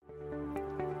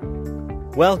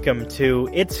Welcome to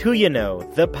It's Who You Know,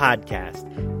 the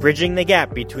podcast, bridging the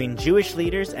gap between Jewish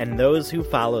leaders and those who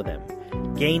follow them.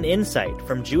 Gain insight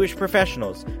from Jewish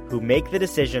professionals who make the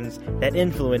decisions that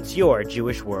influence your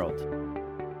Jewish world.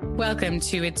 Welcome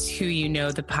to It's Who You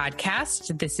Know, the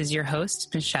podcast. This is your host,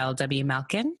 Michelle W.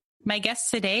 Malkin. My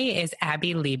guest today is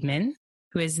Abby Leibman,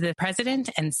 who is the president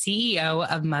and CEO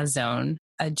of MAZON,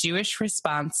 a Jewish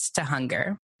response to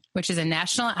hunger, which is a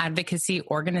national advocacy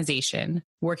organization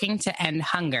working to end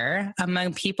hunger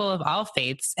among people of all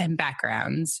faiths and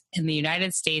backgrounds in the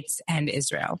United States and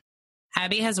Israel.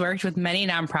 Abby has worked with many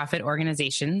nonprofit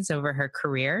organizations over her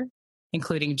career,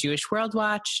 including Jewish World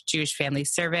Watch, Jewish Family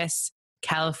Service,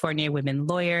 California Women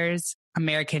Lawyers,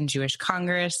 American Jewish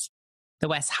Congress, the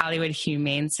West Hollywood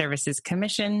Humane Services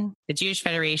Commission, the Jewish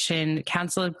Federation,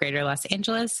 Council of Greater Los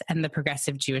Angeles, and the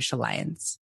Progressive Jewish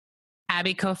Alliance.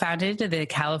 Abby co-founded the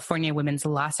California Women's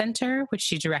Law Center, which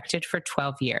she directed for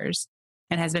 12 years,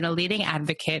 and has been a leading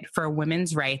advocate for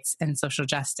women's rights and social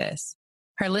justice.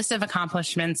 Her list of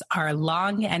accomplishments are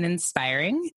long and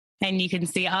inspiring, and you can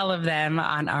see all of them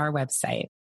on our website.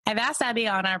 I've asked Abby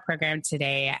on our program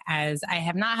today as I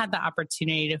have not had the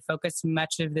opportunity to focus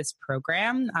much of this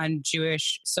program on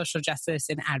Jewish social justice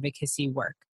and advocacy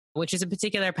work, which is a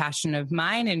particular passion of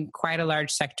mine and quite a large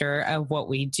sector of what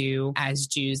we do as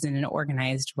Jews in an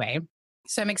organized way.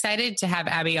 So I'm excited to have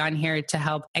Abby on here to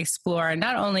help explore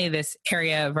not only this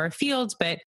area of our field,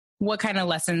 but what kind of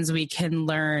lessons we can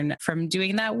learn from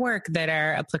doing that work that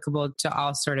are applicable to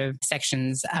all sort of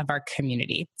sections of our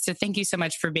community. So thank you so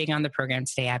much for being on the program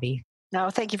today, Abby.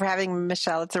 No, thank you for having me,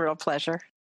 Michelle. It's a real pleasure.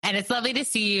 And it's lovely to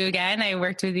see you again. I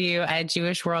worked with you at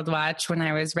Jewish World Watch when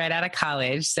I was right out of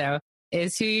college. So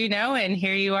is who you know, and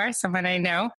here you are, someone I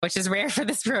know, which is rare for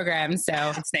this program.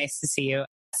 So it's nice to see you.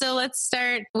 So let's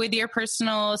start with your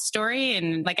personal story.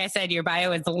 And like I said, your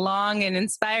bio is long and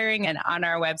inspiring and on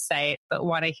our website, but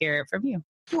want to hear it from you.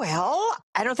 Well,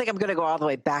 I don't think I'm going to go all the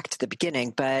way back to the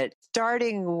beginning, but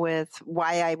starting with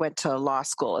why I went to law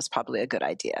school is probably a good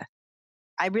idea.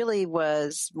 I really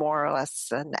was more or less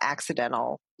an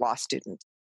accidental law student.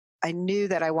 I knew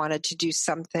that I wanted to do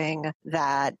something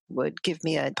that would give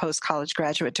me a post-college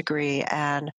graduate degree,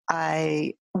 and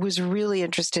I was really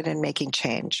interested in making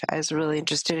change. I was really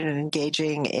interested in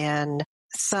engaging in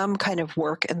some kind of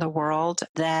work in the world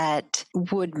that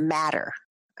would matter.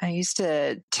 I used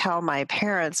to tell my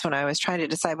parents when I was trying to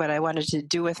decide what I wanted to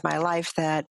do with my life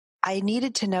that I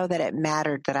needed to know that it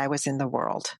mattered that I was in the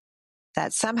world,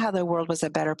 that somehow the world was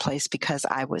a better place because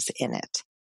I was in it.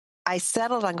 I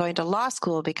settled on going to law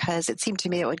school because it seemed to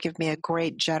me it would give me a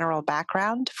great general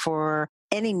background for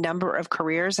any number of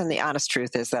careers. And the honest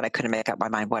truth is that I couldn't make up my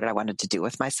mind what I wanted to do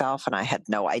with myself. And I had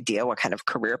no idea what kind of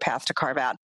career path to carve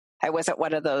out. I wasn't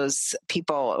one of those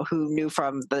people who knew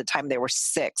from the time they were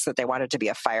 6 that they wanted to be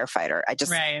a firefighter. I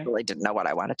just really didn't know what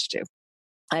I wanted to do.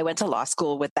 I went to law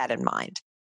school with that in mind.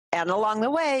 And along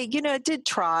the way, did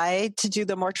try to do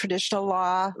the more traditional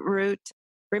law route.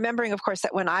 Remembering, of course,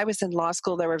 that when I was in law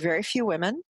school, there were very few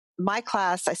women. My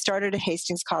class, I started at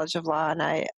Hastings College of Law and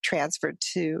I transferred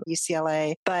to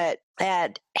UCLA. But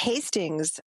at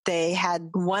Hastings, they had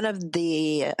one of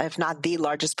the, if not the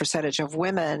largest percentage of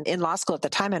women in law school at the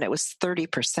time, and it was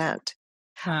 30%,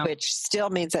 wow. Which still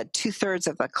means that 2/3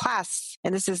 of the class,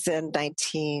 and this is in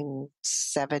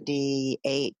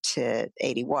 1978 to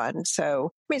 81.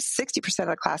 So 60% of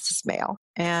the class is male.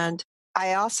 And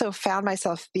I also found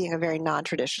myself being a very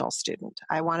non-traditional student.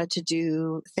 I wanted to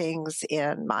do things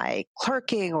in my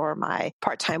clerking or my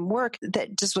part-time work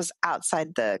that just was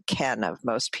outside the ken of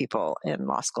most people in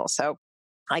law school. So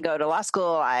I go to law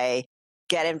school, I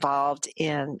get involved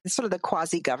in sort of the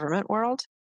quasi-government world.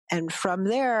 And from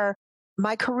there,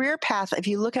 my career path, if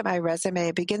you look at my resume,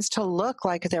 it begins to look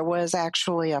like there was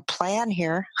actually a plan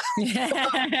here.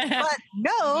 But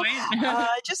no,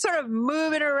 just sort of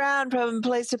moving around from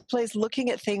place to place,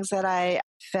 looking at things that I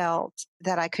felt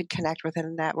that I could connect with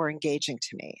and that were engaging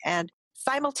to me. And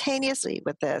simultaneously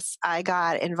with this, I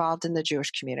got involved in the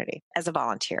Jewish community as a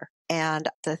volunteer. And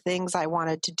the things I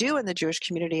wanted to do in the Jewish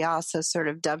community also sort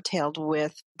of dovetailed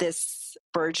with this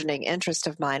burgeoning interest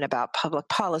of mine about public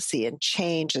policy and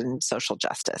change and social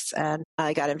justice. And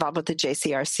I got involved with the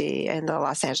JCRC and the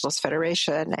Los Angeles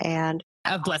Federation. And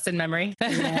of blessed memory.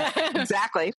 Yeah,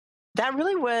 exactly. That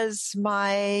really was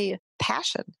my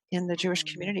passion in the Jewish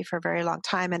community for a very long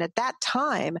time. And at that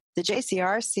time, the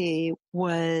JCRC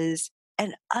was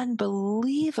an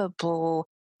unbelievable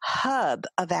hub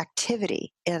of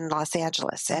activity in Los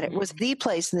Angeles. And it was the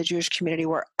place in the Jewish community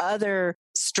where other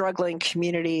struggling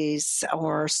communities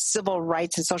or civil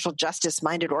rights and social justice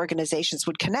minded organizations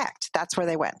would connect. That's where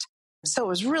they went. So it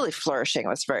was really flourishing. It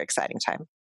was a very exciting time.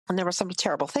 And there were some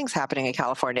terrible things happening in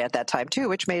California at that time too,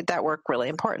 which made that work really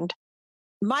important.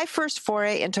 My first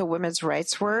foray into women's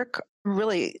rights work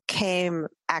really came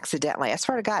accidentally. I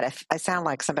swear to God, I sound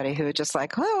like somebody who just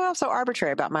like, oh, I'm so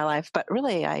arbitrary about my life. But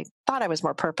really, I thought I was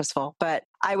more purposeful. But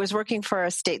I was working for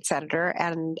a state senator.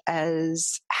 And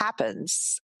as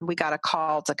happens, we got a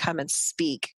call to come and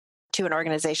speak to an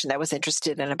organization that was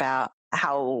interested in about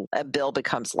how a bill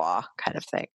becomes law kind of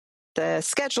thing. The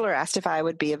scheduler asked if I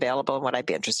would be available and what I'd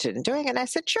be interested in doing. And I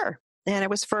said, sure. And it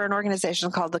was for an organization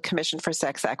called the Commission for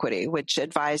Sex Equity, which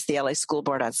advised the LA School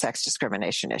Board on sex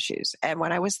discrimination issues. And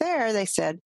when I was there, they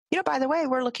said, by the way,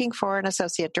 we're looking for an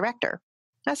associate director.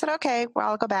 And I said, okay, well,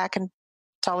 I'll go back and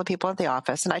tell the people at the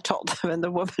office. And I told them, and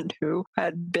the woman who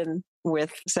had been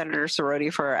with Senator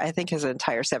Cerrone for, I think, his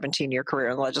entire 17-year career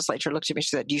in the legislature looked at me,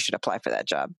 she said, you should apply for that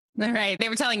job. Right. They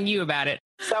were telling you about it.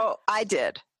 So I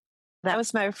did. That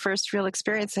was my first real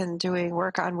experience in doing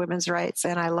work on women's rights,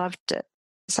 and I loved it.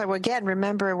 So again,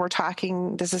 remember, we're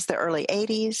talking, this is the early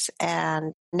 80s,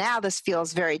 and now this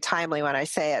feels very timely when I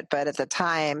say it, but at the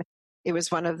time, it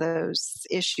was one of those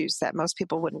issues that most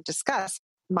people wouldn't discuss.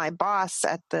 My boss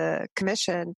at the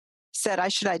commission said I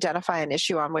should identify an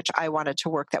issue on which I wanted to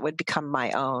work that would become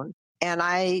my own. And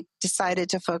I decided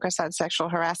to focus on sexual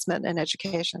harassment and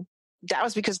education. That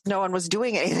was because no one was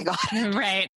doing anything on it.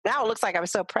 Right. Now it looks like I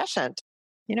was so prescient.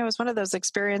 It's one of those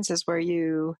experiences where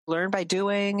you learn by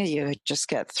doing, you just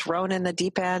get thrown in the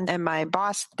deep end. And my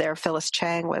boss there, Phyllis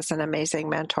Chang, was an amazing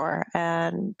mentor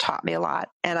and taught me a lot.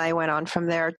 And I went on from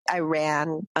there. I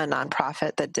ran a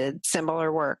nonprofit that did similar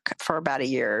work for about a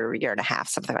year and a half,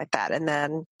 something like that. And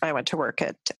then I went to work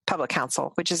at Public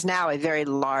Counsel, which is now a very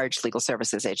large legal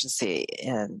services agency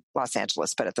in Los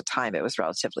Angeles. But at the time, it was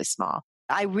relatively small.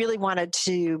 I really wanted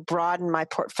to broaden my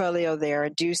portfolio there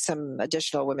and do some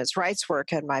additional women's rights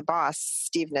work. And my boss,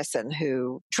 Steve Nissen,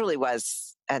 who truly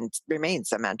was and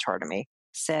remains a mentor to me,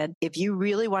 said, if you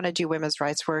really want to do women's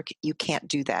rights work, you can't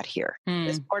do that here.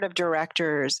 This board of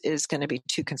directors is going to be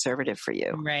too conservative for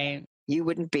you. Right. You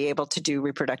wouldn't be able to do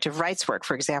reproductive rights work,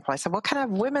 for example. I said, what kind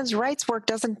of women's rights work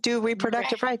doesn't do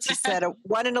reproductive rights? He said,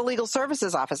 one in a legal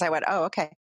services office. I went, oh,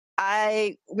 okay.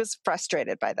 I was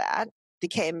frustrated by that.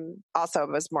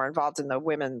 Was more involved in the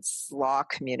women's law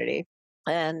community.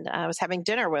 And I was having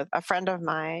dinner with a friend of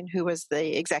mine who was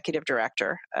the executive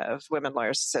director of Women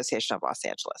Lawyers Association of Los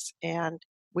Angeles. And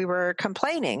we were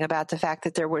complaining about the fact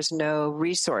that there was no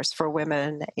resource for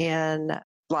women in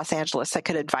Los Angeles that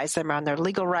could advise them on their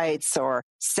legal rights or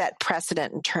set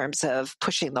precedent in terms of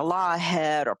pushing the law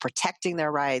ahead or protecting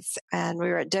their rights. And we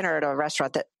were at dinner at a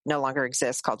restaurant that no longer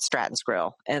exists called Stratton's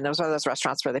Grill. And there was one of those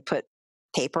restaurants where they put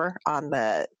paper on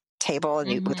the table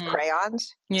and with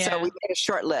crayons. Yeah. So we made a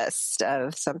short list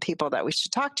of some people that we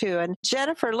should talk to. And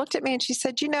Jennifer looked at me and she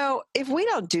said, if we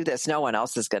don't do this, no one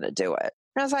else is going to do it.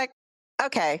 And I was like,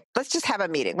 okay, let's just have a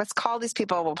meeting. Let's call these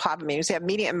people. We'll have a meeting. So we have a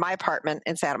meeting in my apartment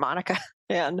in Santa Monica.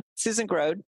 And Susan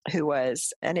Grode, who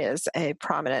was and is a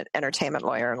prominent entertainment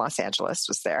lawyer in Los Angeles,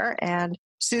 was there. And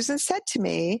Susan said to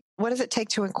me, what does it take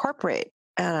to incorporate?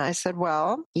 And I said,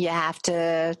 well, you have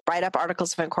to write up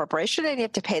articles of incorporation and you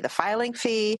have to pay the filing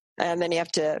fee. And then you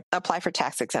have to apply for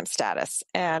tax exempt status.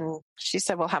 And she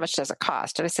said, well, how much does it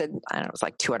cost? And I said, I don't know, it was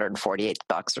like $248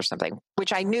 or something,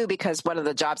 which I knew because one of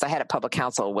the jobs I had at Public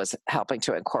Counsel was helping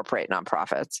to incorporate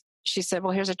nonprofits. She said,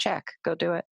 well, here's a check. Go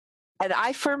do it. And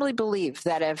I firmly believe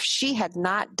that if she had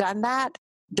not done that,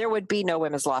 there would be no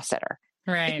Women's Law Center.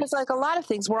 Right. Because like a lot of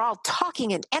things, we're all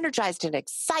talking and energized and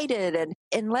excited. And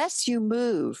unless you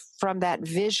move from that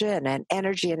vision and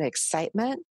energy and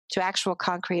excitement to actual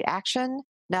concrete action,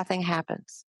 nothing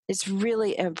happens. It's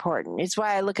really important. It's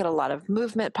why I look at a lot of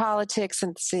movement politics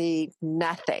and see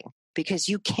nothing, because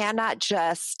you cannot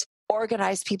just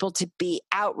organize people to be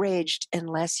outraged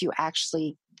unless you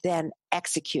actually then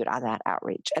execute on that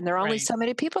outreach. And there are only so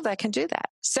many people that can do that.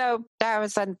 So that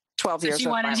was on 12 years. She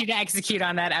wanted you to execute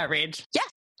on that outrage. Yeah,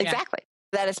 exactly.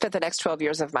 Yeah. Then I spent the next 12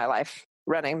 years of my life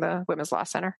running the Women's Law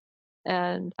Center.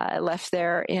 And I left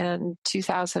there in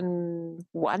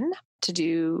 2001 to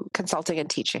do consulting and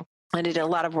teaching. I did a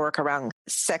lot of work around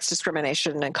sex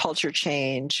discrimination and culture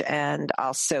change and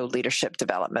also leadership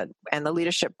development. And the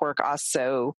leadership work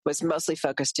also was mostly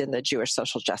focused in the Jewish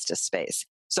social justice space.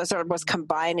 So I sort of was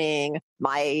combining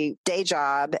my day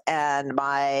job and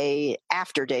my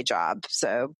after day job.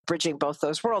 So bridging both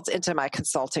those worlds into my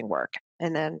consulting work,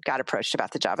 and then got approached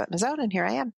about the job at MAZON, and here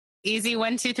I am. Easy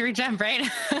 1, 2, 3 jump, right?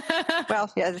 Well,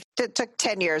 yeah, it took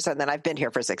 10 years and then I've been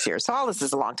here for 6 years. So all this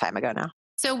is a long time ago now.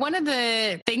 So one of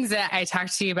the things that I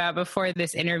talked to you about before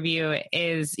this interview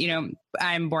is,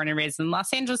 I'm born and raised in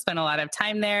Los Angeles, spent a lot of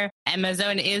time there. And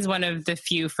MAZON is one of the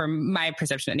few, from my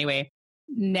perception anyway,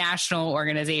 national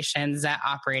organizations that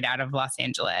operate out of Los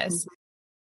Angeles.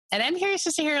 And I'm curious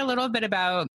just to hear a little bit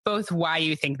about both why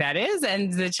you think that is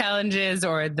and the challenges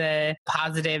or the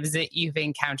positives that you've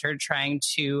encountered trying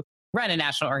to run a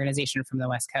national organization from the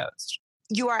West Coast.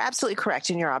 You are absolutely correct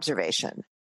in your observation.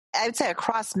 I would say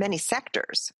across many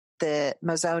sectors, the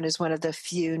MAZON is one of the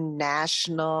few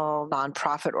national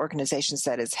nonprofit organizations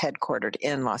that is headquartered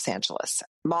in Los Angeles.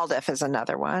 MALDEF is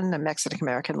another one, the Mexican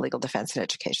American Legal Defense and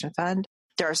Education Fund.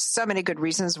 There are so many good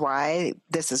reasons why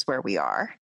this is where we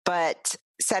are. But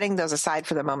setting those aside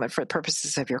for the moment for the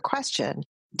purposes of your question,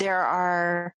 there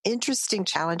are interesting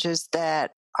challenges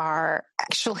that are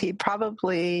actually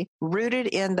probably rooted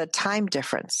in the time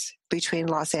difference between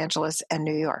Los Angeles and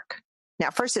New York. Now,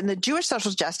 first, in the Jewish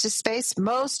social justice space,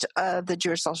 most of the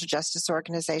Jewish social justice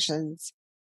organizations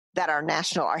that are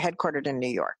national are headquartered in New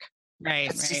York. Right,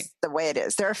 It's right. just the way it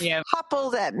is. There are a couple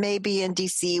that may be in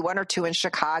D.C., one or two in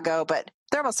Chicago, but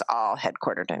they're almost all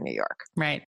headquartered in New York.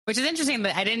 Right. Which is interesting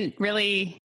that I didn't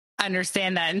really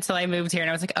understand that until I moved here. And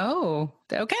I was like, oh,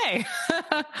 okay.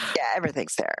 Yeah,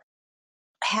 everything's there.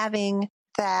 Having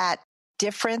that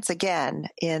difference, again,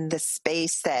 in the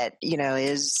space that,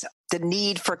 is the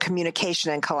need for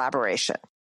communication and collaboration,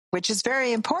 which is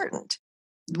very important.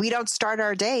 We don't start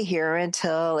our day here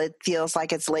until it feels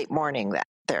like it's late morning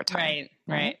their time.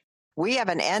 Right. We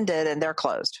haven't ended and they're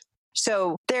closed.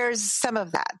 So there's some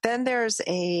of that. Then there's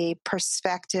a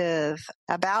perspective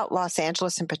about Los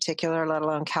Angeles in particular, let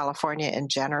alone California in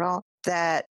general,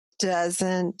 that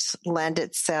doesn't lend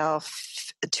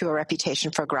itself to a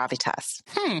reputation for gravitas.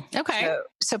 Okay.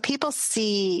 So people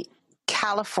see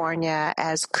California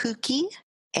as kooky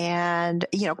and,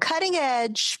 cutting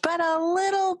edge, but a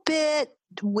little bit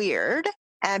weird.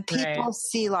 And people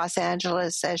see Los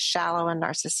Angeles as shallow and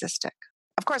narcissistic.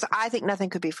 Of course, I think nothing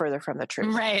could be further from the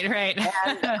truth. Right.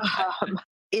 And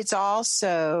it's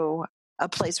also a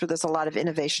place where there's a lot of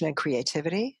innovation and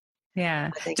creativity. Yeah.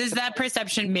 Does that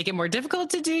perception make it more difficult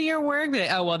to do your work?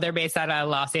 They're based out of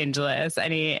Los Angeles.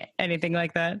 Anything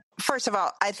like that? First of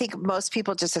all, I think most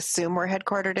people just assume we're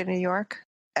headquartered in New York.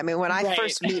 I mean, when I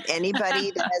first meet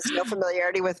anybody that has no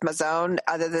familiarity with MAZON,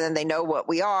 other than they know what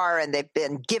we are and they've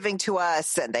been giving to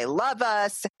us and they love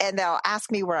us, and they'll ask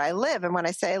me where I live. And when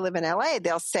I say I live in LA,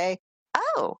 they'll say,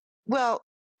 oh, well,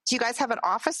 do you guys have an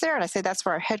office there? And I say, that's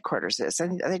where our headquarters is.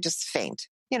 And they just faint,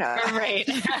 Right.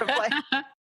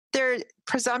 There are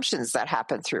presumptions that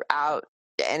happen throughout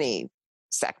any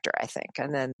sector, I think.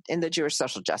 And then in the Jewish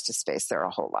social justice space, there are a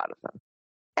whole lot of them.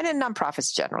 And in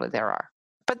nonprofits, generally, there are.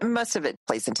 But most of it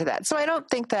plays into that. So I don't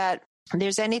think that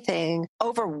there's anything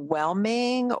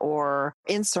overwhelming or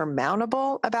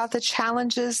insurmountable about the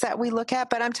challenges that we look at.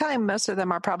 But I'm telling you, most of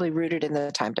them are probably rooted in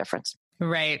the time difference.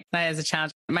 Right. That is a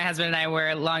challenge. My husband and I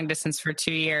were long distance for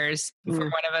 2 years before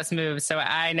one of us moved. So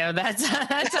I know that's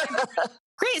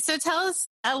great. So tell us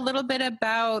a little bit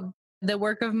about the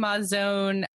work of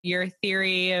MAZON, your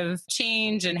theory of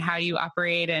change and how you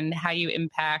operate and how you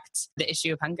impact the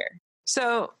issue of hunger.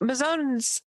 So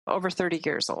MAZON's over 30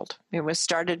 years old. It was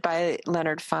started by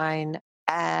Leonard Fine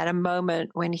at a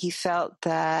moment when he felt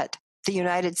that the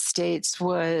United States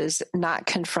was not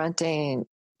confronting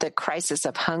the crisis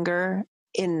of hunger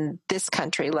in this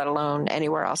country, let alone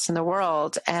anywhere else in the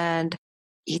world. And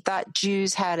he thought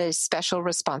Jews had a special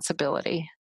responsibility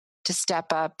to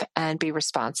step up and be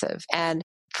responsive. And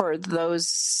for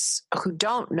those who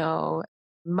don't know,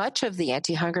 much of the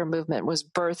anti-hunger movement was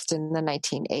birthed in the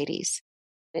 1980s.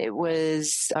 It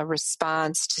was a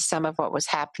response to some of what was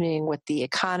happening with the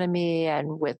economy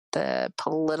and with the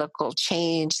political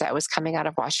change that was coming out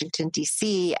of Washington,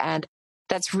 D.C. And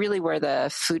that's really where the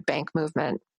food bank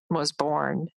movement was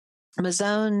born.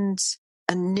 MAZON's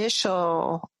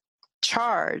initial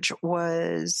charge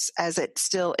was, as it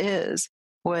still is,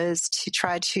 was to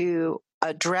try to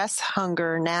address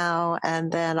hunger now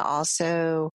and then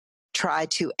also try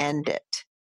to end it.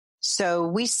 So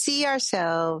we see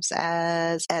ourselves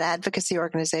as an advocacy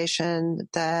organization,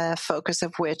 the focus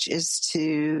of which is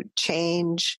to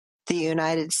change the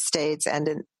United States and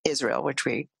in Israel, which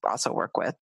we also work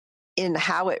with, in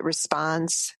how it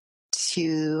responds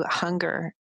to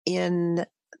hunger in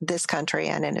this country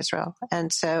and in Israel.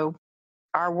 And so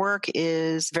our work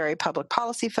is very public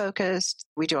policy focused.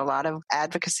 We do a lot of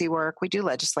advocacy work. We do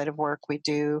legislative work. We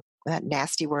do that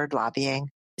nasty word, lobbying.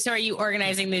 So are you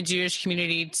organizing the Jewish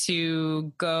community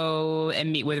to go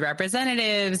and meet with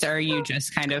representatives? Or are you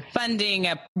just kind of funding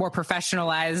a more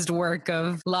professionalized work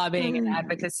of lobbying and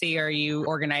advocacy? Or are you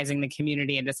organizing the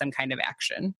community into some kind of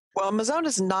action? Well, MAZON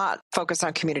is not focused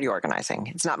on community organizing.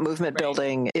 It's not movement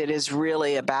building. It is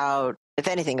really about, if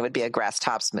anything, it would be a grass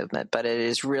tops movement, but it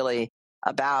is really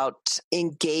about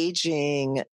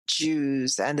engaging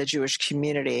Jews and the Jewish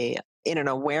community in an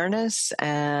awareness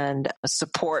and a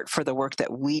support for the work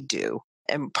that we do.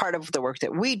 And part of the work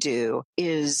that we do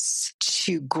is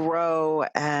to grow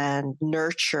and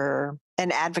nurture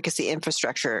an advocacy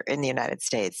infrastructure in the United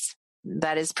States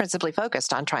that is principally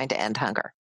focused on trying to end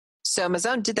hunger. So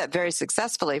MAZON did that very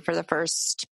successfully for the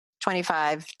first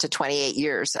 25 to 28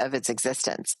 years of its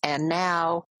existence. And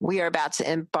now we are about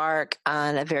to embark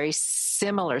on a very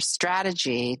similar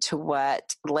strategy to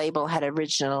what Label had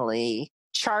originally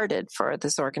charted for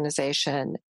this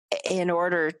organization in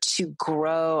order to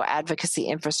grow advocacy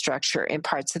infrastructure in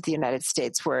parts of the United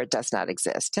States where it does not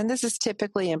exist. And this is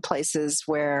typically in places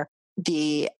where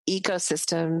the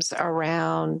ecosystems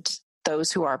around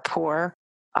those who are poor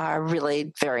are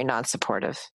really very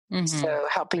non-supportive. Mm-hmm. So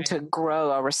helping to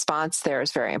grow a response there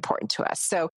is very important to us.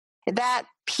 So that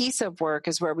piece of work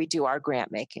is where we do our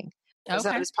grant making.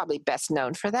 MAZON is probably best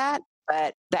known for that,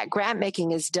 but that grant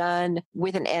making is done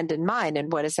with an end in mind.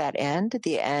 And what is that end?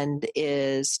 The end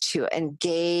is to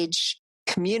engage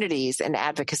communities in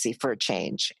advocacy for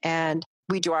change. And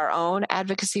we do our own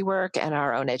advocacy work and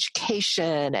our own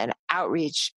education and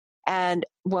outreach. And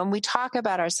when we talk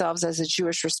about ourselves as a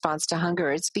Jewish response to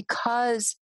hunger, it's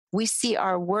because we see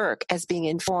our work as being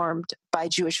informed by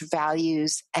Jewish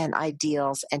values and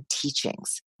ideals and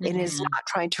teachings. Mm-hmm. It is not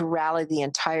trying to rally the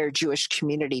entire Jewish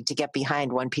community to get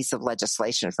behind one piece of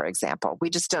legislation, for example. We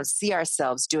just don't see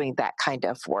ourselves doing that kind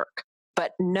of work.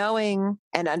 But knowing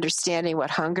and understanding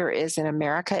what hunger is in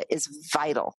America is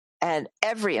vital. And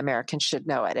every American should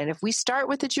know it. And if we start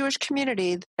with the Jewish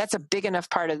community, that's a big enough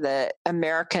part of the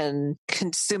American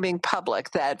consuming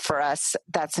public that for us,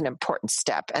 that's an important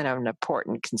step and an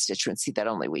important constituency that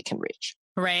only we can reach.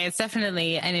 Right. It's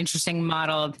definitely an interesting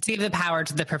model to give the power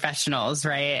to the professionals,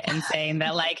 right? And saying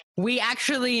that, like, we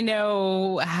actually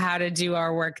know how to do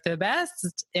our work the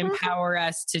best, empower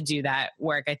us to do that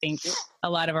work. I think a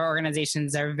lot of our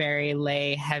organizations are very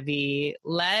lay heavy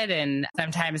led, and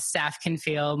sometimes staff can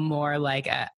feel more like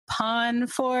a pawn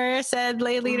for said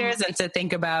lay leaders. And to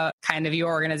think about kind of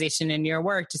your organization and your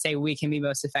work to say we can be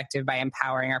most effective by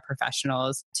empowering our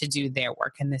professionals to do their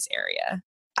work in this area.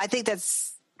 I think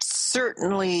that's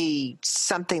certainly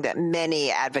something that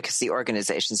many advocacy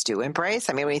organizations do embrace.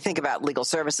 I mean, when you think about legal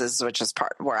services, which is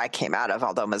part where I came out of,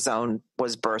 although MAZON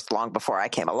was birthed long before I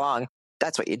came along,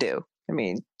 that's what you do. I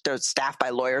mean, they're staffed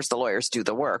by lawyers, the lawyers do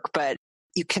the work, but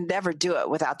you can never do it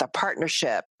without the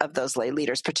partnership of those lay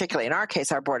leaders, particularly in our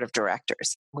case, our board of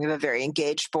directors. We have a very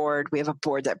engaged board. We have a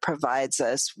board that provides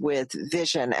us with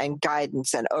vision and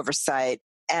guidance and oversight,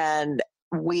 and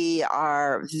we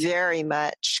are very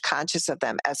much conscious of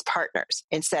them as partners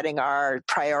in setting our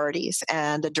priorities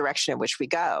and the direction in which we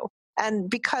go. And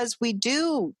because we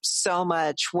do so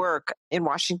much work in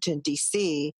Washington,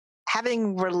 D.C.,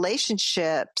 having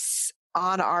relationships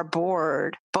on our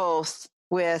board, both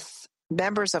with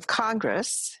members of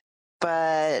Congress,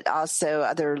 but also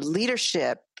other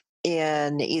leadership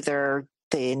in either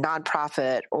the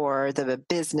nonprofit or the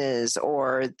business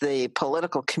or the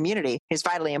political community is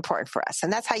vitally important for us.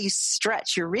 And that's how you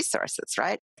stretch your resources,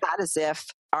 right? It's not as if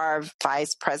our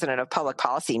vice president of public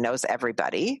policy knows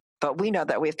everybody, but we know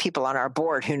that we have people on our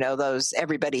board who know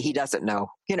everybody he doesn't know.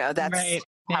 You know, that's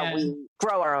how we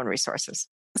grow our own resources.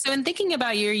 So in thinking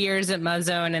about your years at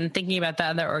MAZON and thinking about the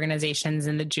other organizations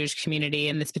in the Jewish community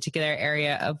in this particular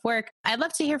area of work, I'd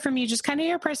love to hear from you just kind of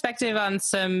your perspective on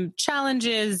some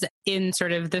challenges in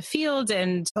sort of the field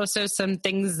and also some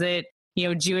things that, you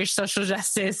know, Jewish social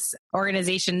justice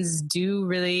organizations do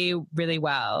really, really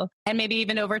well. And maybe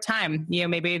even over time, you know,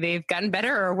 maybe they've gotten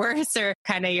better or worse, or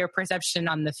kind of your perception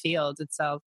on the field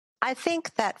itself. I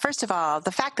think that, first of all,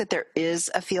 the fact that there is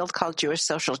a field called Jewish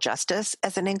social justice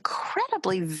is an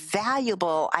incredibly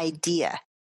valuable idea.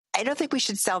 I don't think we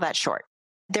should sell that short.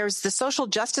 There's the social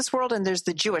justice world and there's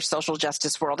the Jewish social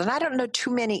justice world. And I don't know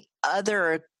too many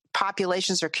other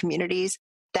populations or communities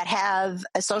that have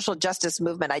a social justice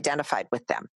movement identified with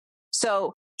them.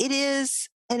 So it is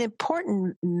an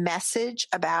important message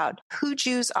about who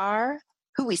Jews are,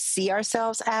 who we see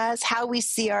ourselves as, how we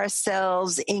see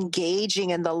ourselves engaging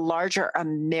in the larger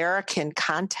American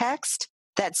context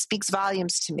that speaks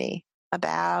volumes to me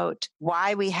about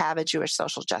why we have a Jewish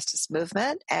social justice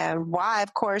movement and why,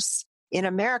 of course, in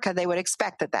America, they would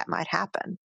expect that that might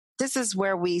happen. this is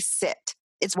where we sit.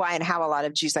 It's why and how a lot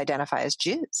of Jews identify as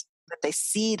Jews, that they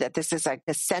see that this is an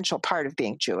essential part of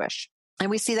being Jewish. And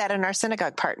we see that in our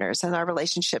synagogue partners and our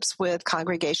relationships with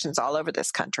congregations all over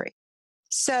this country.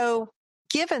 So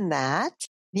given that,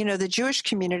 the Jewish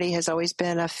community has always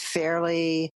been a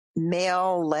fairly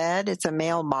male-led, it's a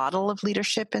male model of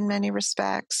leadership in many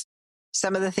respects.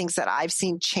 Some of the things that I've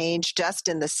seen change just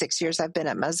in the 6 years I've been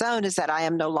at MAZON is that I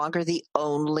am no longer the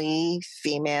only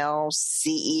female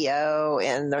CEO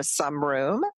in some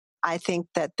room. I think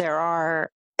that there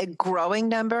are a growing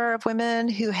number of women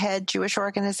who head Jewish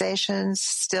organizations,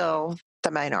 still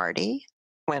the minority.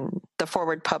 When the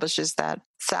Forward publishes that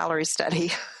salary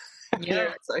study,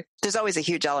 there's always a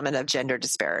huge element of gender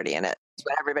disparity in it. It's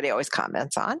what everybody always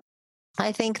comments on.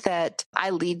 I think that I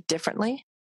lead differently.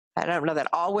 I don't know that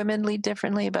all women lead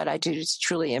differently, but I do just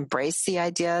truly embrace the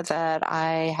idea that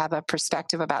I have a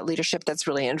perspective about leadership that's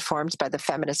really informed by the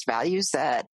feminist values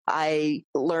that I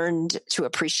learned to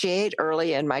appreciate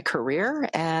early in my career.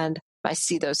 And I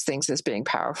see those things as being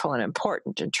powerful and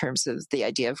important in terms of the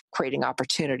idea of creating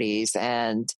opportunities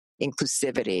and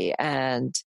inclusivity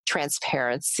and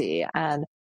transparency. And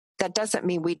that doesn't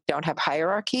mean we don't have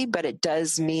hierarchy, but it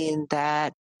does mean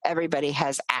that everybody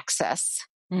has access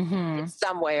in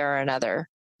some way or another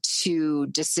to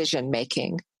decision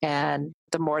making. And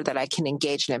the more that I can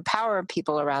engage and empower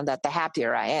people around that, the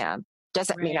happier I am.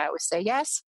 Doesn't mean I always say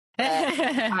yes.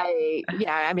 I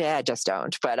just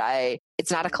don't, but it's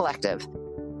not a collective.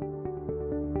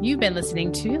 You've been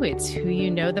listening to It's Who You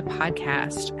Know, the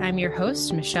podcast. I'm your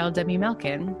host, Michelle W.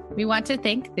 Melkin. We want to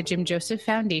thank the Jim Joseph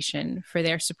Foundation for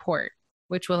their support,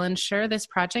 which will ensure this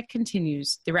project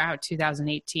continues throughout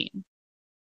 2018.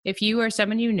 If you or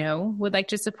someone you know would like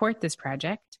to support this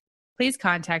project, please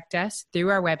contact us through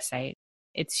our website.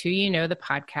 It's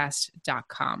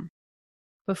whoyouknowthepodcast.com.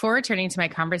 Before returning to my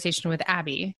conversation with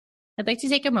Abby, I'd like to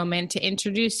take a moment to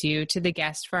introduce you to the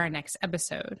guest for our next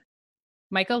episode.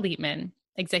 Michael Leibman,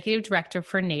 Executive Director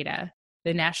for NADA,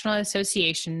 the National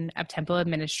Association of Temple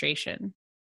Administration,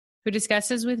 who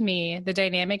discusses with me the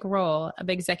dynamic role of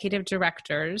executive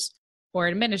directors or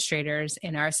administrators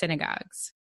in our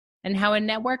synagogues, and how a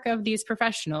network of these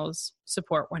professionals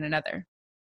support one another.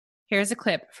 Here's a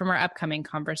clip from our upcoming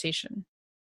conversation.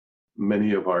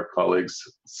 Many of our colleagues,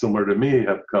 similar to me,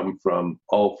 have come from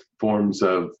all forms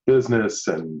of business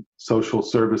and social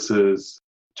services,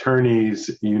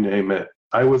 attorneys, you name it.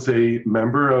 I was a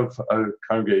member of a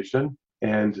congregation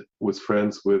and was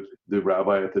friends with the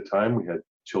rabbi at the time. We had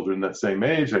children that same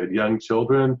age. I had young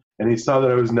children. And he saw that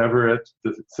I was never at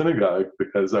the synagogue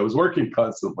because I was working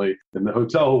constantly in the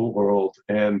hotel world.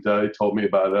 And he told me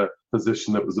about a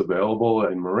position that was available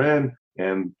in Marin.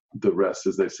 And the rest,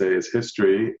 as they say, is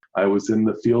history. I was in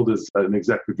the field as an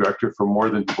executive director for more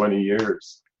than 20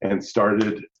 years and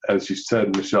started, as you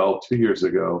said, Michelle, 2 years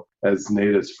ago as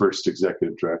NADA's first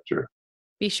executive director.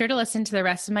 Be sure to listen to the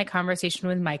rest of my conversation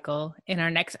with Michael in our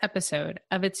next episode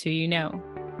of It's Who You Know.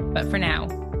 But for now,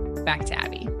 back to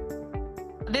Abby.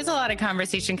 There's a lot of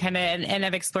conversation and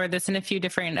I've explored this in a few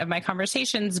different of my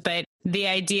conversations, but the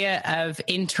idea of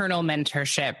internal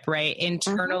mentorship, right?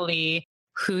 Internally,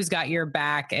 who's got your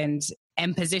back and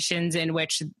positions in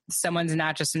which someone's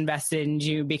not just invested in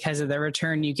you because of the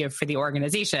return you give for the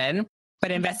organization, but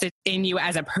invested in you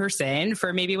as a person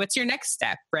for maybe what's your next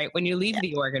step, right? When you leave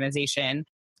the organization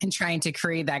and trying to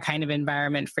create that kind of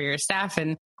environment for your staff.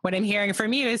 And what I'm hearing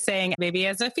from you is saying maybe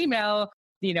as a female,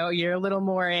 you're a little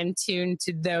more in tune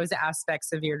to those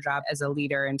aspects of your job as a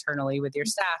leader internally with your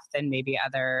staff than maybe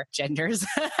other genders.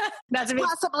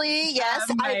 Possibly, yes.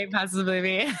 Might possibly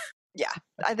be. Yeah,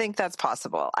 I think that's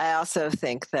possible. I also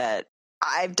think that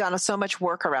I've done so much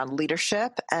work around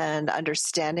leadership and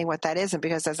understanding what that is. And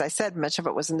because, as I said, much of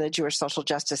it was in the Jewish social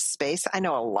justice space, I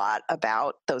know a lot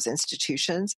about those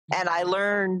institutions. And I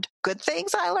learned good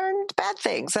things, I learned bad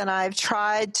things. And I've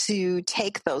tried to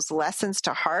take those lessons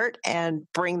to heart and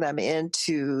bring them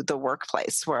into the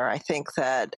workplace, where I think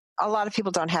that a lot of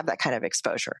people don't have that kind of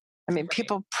exposure. I mean,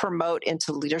 people promote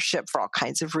into leadership for all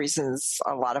kinds of reasons,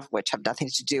 a lot of which have nothing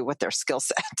to do with their skill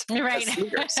set right. as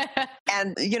leaders.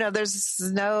 And, there's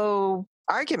no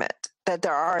argument that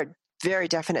there are very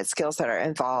definite skills that are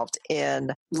involved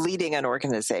in leading an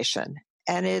organization.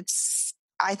 And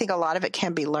I think a lot of it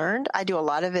can be learned. I do a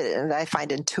lot of it and I find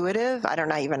intuitive. I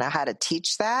don't even know how to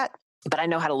teach that, but I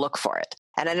know how to look for it.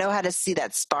 And I know how to see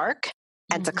that spark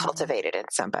and to cultivate it in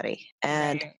somebody.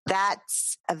 And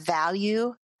that's a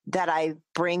value that I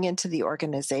bring into the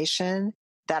organization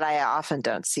that I often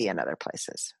don't see in other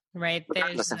places. Right.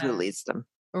 Regardless of who leads them.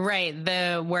 Right.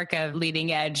 The work of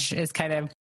leading edge is kind of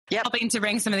helping to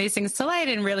bring some of these things to light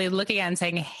and really looking at and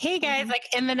saying, hey guys, like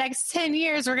in the next 10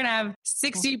 years, we're going to have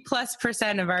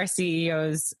 60+% of our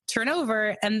CEOs turn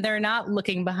over, and they're not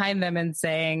looking behind them and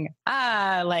saying,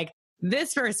 like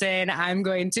this person I'm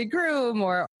going to groom,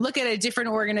 or look at a different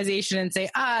organization and say,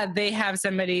 they have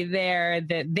somebody there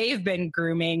that they've been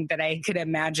grooming that I could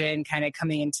imagine kind of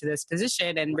coming into this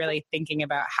position, and really thinking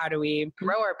about how do we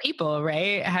grow our people,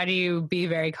 right? How do you be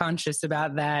very conscious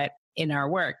about that in our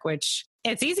work, which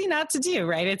it's easy not to do,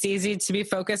 right? It's easy to be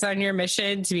focused on your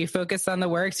mission, to be focused on the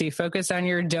work, to be focused on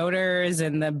your donors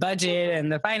and the budget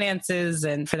and the finances,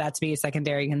 and for that to be a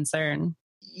secondary concern.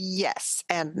 Yes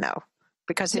and no.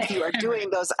 Because if you are doing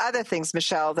those other things,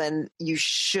 Michelle, then you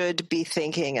should be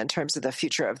thinking in terms of the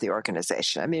future of the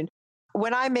organization. I mean,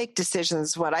 when I make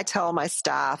decisions, what I tell my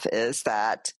staff is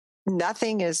that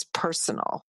nothing is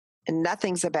personal and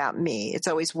nothing's about me. It's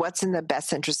always what's in the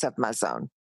best interest of MAZON.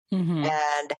 Mm-hmm.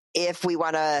 And if we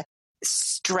want to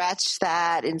stretch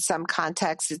that in some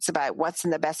context, it's about what's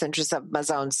in the best interest of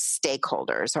MAZON's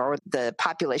stakeholders or the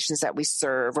populations that we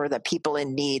serve or the people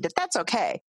in need. That's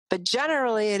okay. But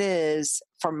generally it is,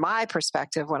 from my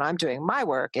perspective, when I'm doing my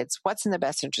work, it's what's in the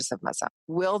best interest of MAZON.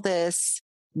 Will this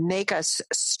make us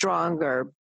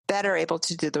stronger, better able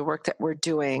to do the work that we're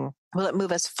doing? Will it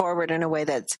move us forward in a way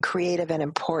that's creative and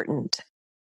important?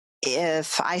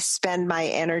 If I spend my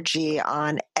energy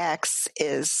on X,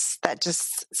 is that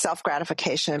just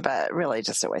self-gratification, but really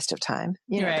just a waste of time?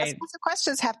 You know, right. Those kinds of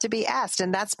questions have to be asked,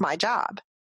 and that's my job.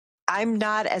 I'm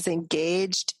not as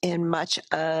engaged in much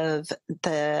of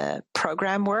the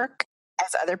program work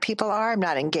as other people are. I'm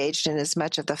not engaged in as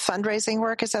much of the fundraising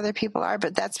work as other people are,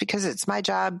 but that's because it's my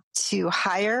job to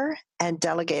hire and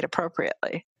delegate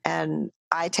appropriately. And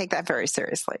I take that very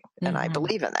seriously, and I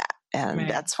believe in that. And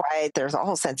that's why there's a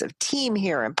whole sense of team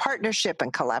here and partnership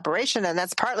and collaboration. And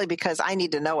that's partly because I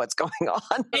need to know what's going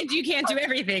on. And you can't do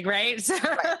everything, right?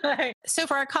 So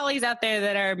for our colleagues out there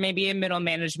that are maybe in middle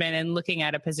management and looking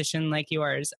at a position like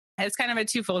yours, it's kind of a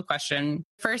twofold question.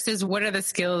 First is, what are the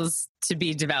skills to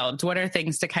be developed? What are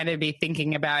things to kind of be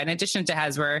thinking about in addition to,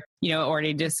 as we're,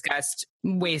 already discussed,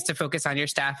 ways to focus on your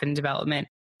staff and development?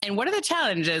 And what are the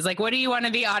challenges? Like, what do you want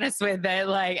to be honest with that,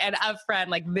 and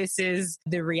upfront, this is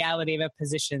the reality of a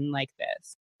position like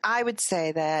this? I would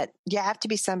say that you have to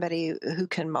be somebody who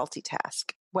can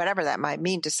multitask, whatever that might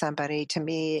mean to somebody. To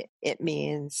me, it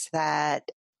means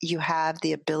that you have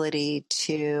the ability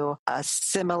to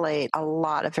assimilate a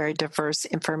lot of very diverse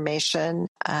information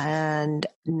and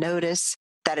notice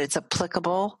that it's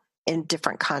applicable in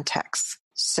different contexts.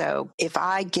 So if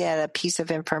I get a piece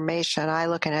of information, I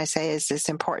look and I say, is this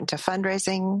important to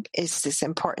fundraising? Is this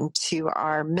important to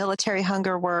our military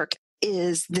hunger work?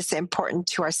 Is this important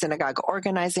to our synagogue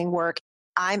organizing work?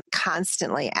 I'm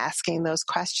constantly asking those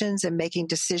questions and making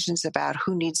decisions about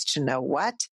who needs to know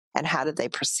what and how do they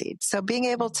proceed. So being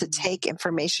able to take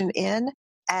information in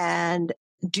and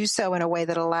do so in a way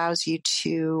that allows you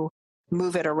to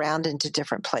move it around into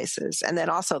different places. And then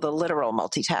also the literal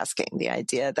multitasking, the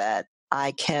idea that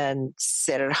I can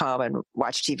sit at home and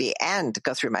watch TV and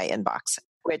go through my inbox,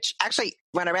 which actually,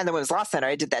 when I ran the Women's Law Center,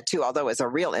 I did that too, although it was a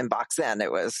real inbox then. It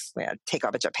was, take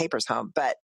a bunch of papers home.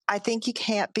 But I think you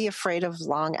can't be afraid of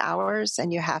long hours,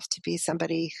 and you have to be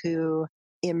somebody who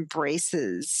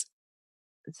embraces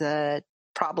the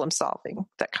problem solving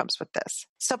that comes with this.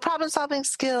 So problem solving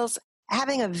skills,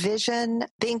 having a vision,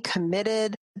 being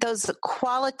committed, those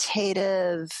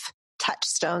qualitative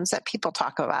touchstones that people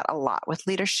talk about a lot with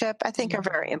leadership, I think are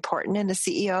very important in a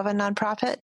CEO of a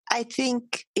nonprofit. I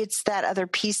think it's that other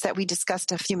piece that we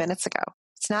discussed a few minutes ago.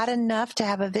 It's not enough to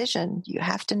have a vision. You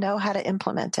have to know how to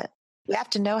implement it. You have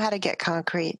to know how to get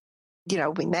concrete.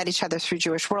 We met each other through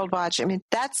Jewish World Watch. I mean,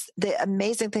 that's the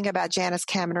amazing thing about Janice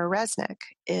Kaminer-Resnick,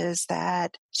 is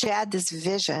that she had this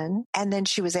vision and then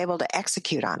she was able to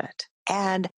execute on it.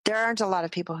 And there aren't a lot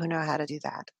of people who know how to do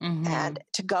that. Mm-hmm. And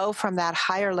to go from that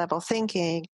higher level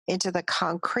thinking into the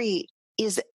concrete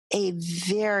is a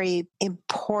very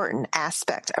important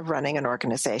aspect of running an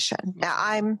organization. Mm-hmm. Now,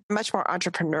 I'm much more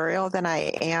entrepreneurial than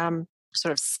I am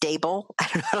sort of stable. I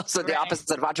don't know what the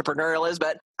opposite of entrepreneurial is,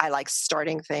 but I like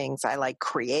starting things. I like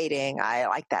creating. I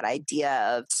like that idea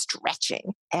of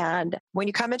stretching. And when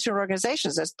you come into an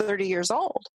organization that's 30 years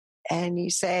old, and you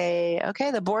say,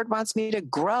 okay, the board wants me to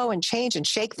grow and change and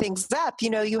shake things up,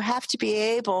 you have to be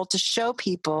able to show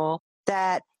people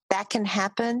that that can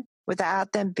happen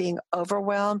without them being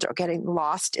overwhelmed or getting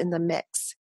lost in the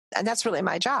mix. And that's really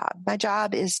my job. My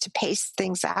job is to pace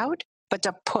things out, but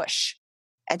to push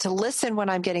and to listen when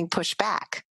I'm getting pushed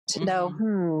back, to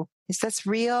know, Is this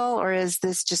real or is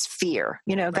this just fear?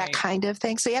 That kind of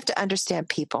thing. So you have to understand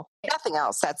people. Nothing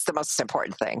else. That's the most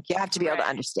important thing. You have to be able to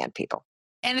understand people.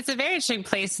 And it's a very interesting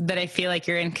place that I feel like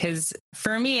you're in, because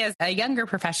for me as a younger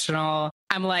professional,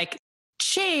 I'm like,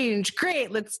 change, great,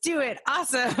 let's do it.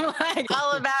 Awesome. Like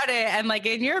all about it. And like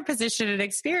in your position and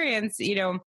experience,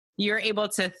 you're able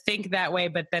to think that way,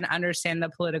 but then understand the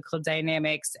political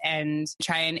dynamics and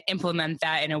try and implement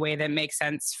that in a way that makes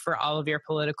sense for all of your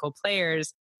political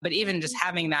players. But even just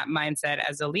having that mindset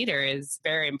as a leader is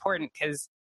very important, because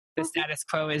the status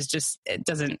quo is just, it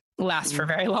doesn't last for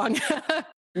very long.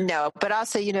 No, but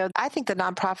also, I think the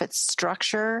nonprofit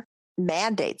structure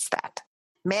mandates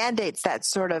that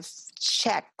sort of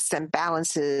checks and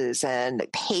balances and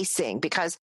pacing,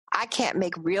 because I can't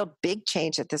make real big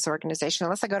change at this organization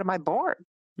unless I go to my board.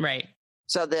 Right.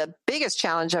 So the biggest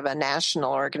challenge of a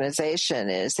national organization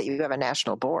is that you have a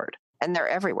national board, and they're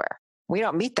everywhere. We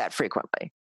don't meet that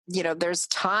frequently. There's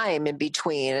time in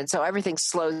between. And so everything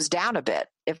slows down a bit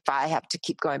if I have to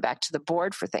keep going back to the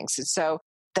board for things. And so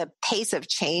the pace of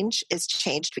change is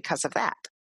changed because of that.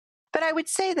 But I would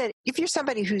say that if you're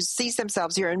somebody who sees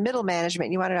themselves, you're in middle management,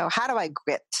 and you want to know, how do I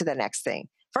get to the next thing?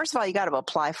 First of all, you got to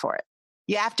apply for it.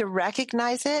 You have to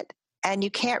recognize it, and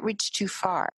you can't reach too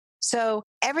far. So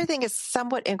everything is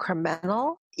somewhat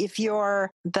incremental. If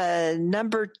you're the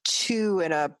number 2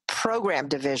 in a program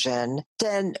division,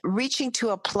 then reaching to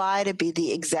apply to be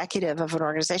the executive of an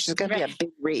organization is going to be a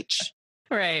big reach.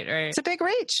 Right. It's a big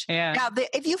reach. Yeah. Now,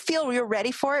 if you feel you're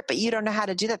ready for it, but you don't know how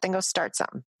to do that, then go start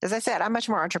something. As I said, I'm much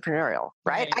more entrepreneurial,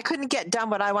 right? I couldn't get done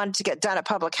what I wanted to get done at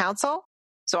public council,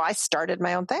 so I started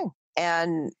my own thing.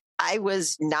 And I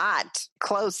was not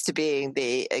close to being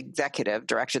the executive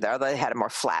director there, although they had a more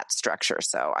flat structure.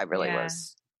 So I really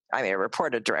was. I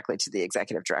reported directly to the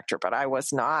executive director, but I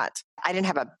was not. I didn't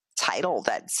have a title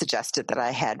that suggested that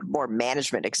I had more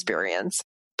management experience,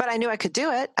 but I knew I could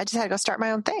do it. I just had to go start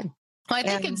my own thing. Well,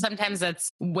 I think sometimes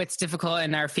that's what's difficult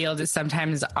in our field, is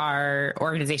sometimes our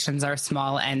organizations are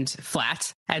small and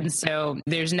flat. And so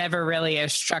there's never really a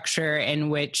structure in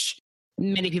which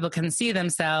many people can see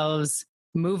themselves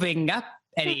moving up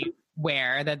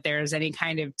anywhere, that there's any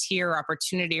kind of tier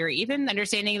opportunity, or even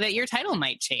understanding that your title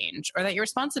might change, or that your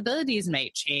responsibilities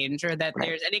might change, or that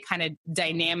there's any kind of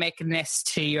dynamicness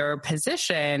to your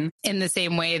position in the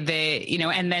same way that,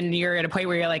 and then you're at a point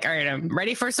where you're like, all right, I'm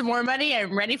ready for some more money.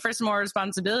 I'm ready for some more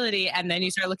responsibility. And then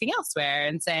you start looking elsewhere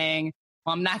and saying,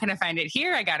 well, I'm not going to find it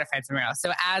here. I got to find somewhere else.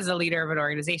 So as a leader of an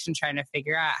organization, trying to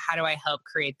figure out, how do I help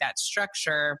create that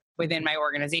structure within my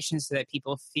organization so that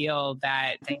people feel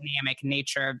that dynamic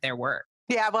nature of their work?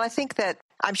 Yeah, well, I think that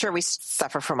I'm sure we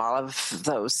suffer from all of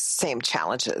those same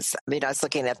challenges. I was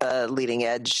looking at the leading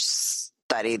edge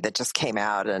study that just came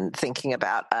out and thinking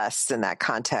about us in that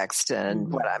context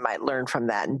and what I might learn from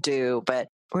that and do. But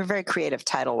we're very creative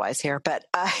title-wise here, but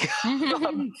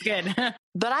Good.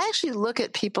 But I actually look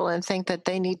at people and think that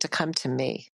they need to come to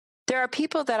me. There are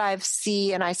people that I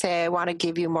see and I say, I want to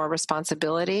give you more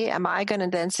responsibility. Am I going to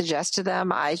then suggest to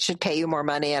them, I should pay you more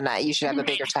money and you should have a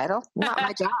bigger title? Not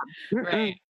my job.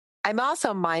 Right. I'm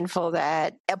also mindful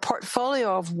that a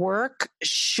portfolio of work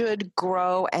should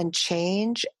grow and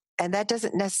change. And that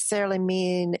doesn't necessarily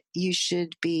mean you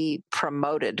should be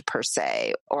promoted per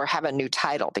se or have a new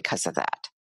title because of that.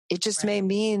 It just may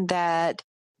mean that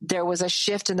there was a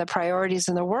shift in the priorities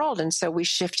in the world, and so we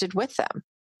shifted with them.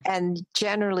 And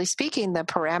generally speaking, the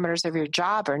parameters of your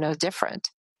job are no different.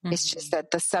 It's just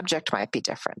that the subject might be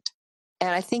different.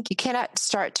 And I think you cannot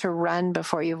start to run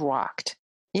before you've walked.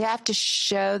 You have to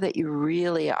show that you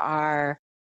really are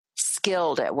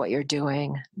skilled at what you're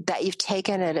doing, that you've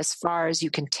taken it as far as you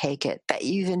can take it, that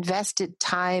you've invested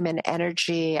time and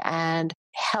energy and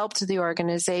helped the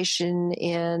organization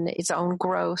in its own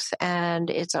growth and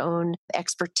its own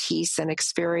expertise and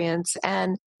experience.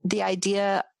 And the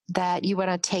idea that you want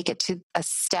to take it to a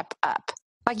step up,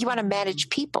 like you want to manage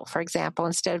people, for example,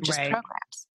 instead of just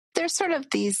programs. There's sort of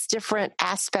these different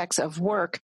aspects of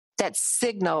work that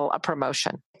signal a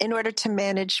promotion. In order to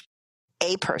manage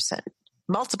a person,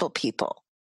 multiple people,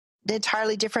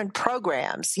 entirely different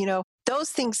programs, those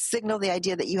things signal the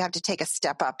idea that you have to take a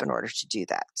step up in order to do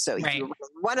that. So if you're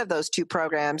one of those two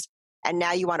programs and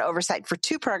now you want oversight for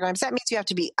two programs, that means you have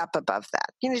to be up above that.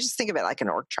 Just think of it like an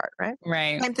org chart, right?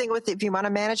 Right. Same thing with if you want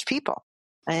to manage people.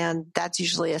 And that's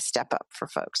usually a step up for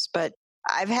folks. But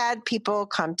I've had people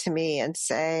come to me and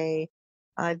say,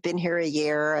 I've been here a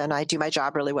year and I do my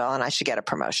job really well and I should get a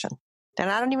promotion. And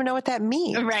I don't even know what that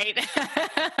means. Right.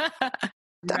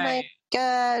 I'm like,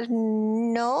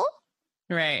 no.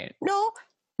 Right. No.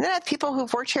 And then I have people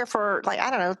who've worked here for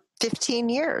 15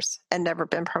 years and never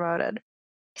been promoted.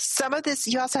 Some of this,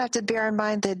 you also have to bear in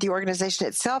mind that the organization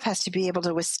itself has to be able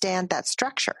to withstand that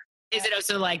structure. Is it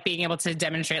also like being able to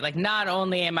demonstrate, like, not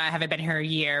only have I been here a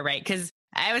year, right? Because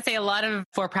I would say a lot of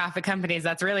for-profit companies,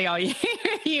 that's really all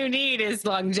you need is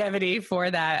longevity for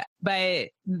that. But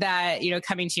that,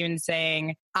 coming to you and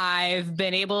saying, I've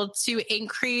been able to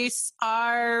increase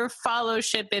our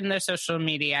followership in the social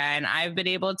media, and I've been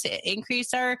able to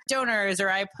increase our donors, or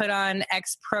I put on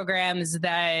X programs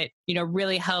that,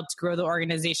 really helped grow the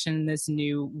organization in this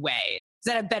new way.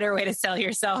 Is that a better way to sell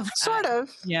yourself? Sort of.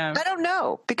 Yeah. I don't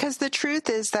know, because the truth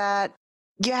is that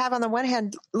you have on the one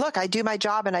hand, look, I do my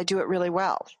job and I do it really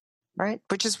well, right?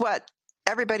 Which is what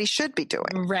everybody should be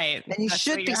doing. Right. And you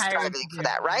should be striving for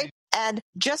that, right? And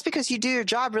just because you do your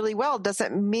job really well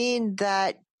doesn't mean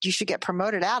that you should get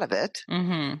promoted out of it.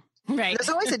 Mm-hmm. Right. There's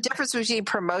always a difference between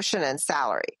promotion and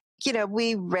salary.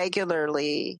 We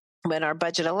regularly, when our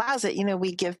budget allows it,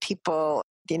 we give people,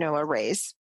 a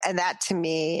raise. And that to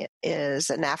me is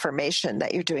an affirmation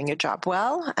that you're doing your job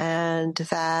well and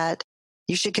that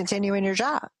you should continue in your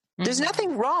job. Mm-hmm. There's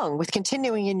nothing wrong with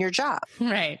continuing in your job.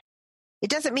 Right.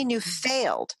 It doesn't mean you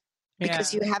failed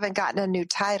because you haven't gotten a new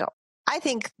title. I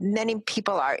think many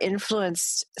people are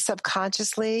influenced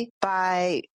subconsciously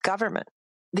by government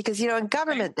because, in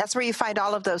government, that's where you find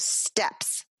all of those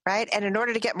steps, right? And in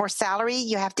order to get more salary,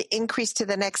 you have to increase to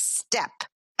the next step.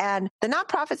 And the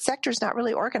nonprofit sector is not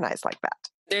really organized like that.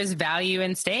 There's value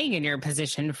in staying in your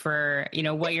position for,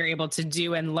 what you're able to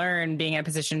do and learn being in a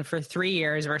position for 3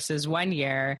 years versus 1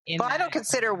 year. I don't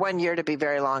consider 1 year to be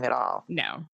very long at all.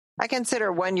 No. I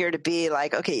consider 1 year to be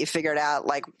like, okay, you figured out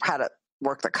like how to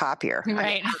work the copier.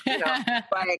 Right.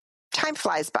 Like time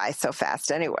flies by so fast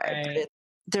anyway. Right.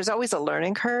 There's always a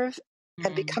learning curve.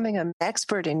 And becoming an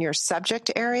expert in your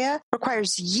subject area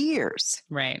requires years.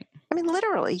 Right. I mean,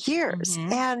 literally years.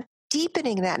 Mm-hmm. And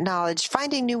deepening that knowledge,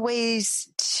 finding new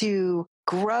ways to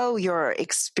grow your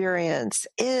experience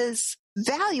is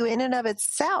value in and of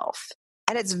itself.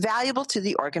 And it's valuable to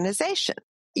the organization.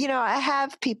 I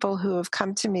have people who have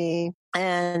come to me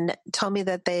and told me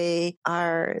that they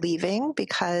are leaving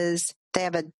because they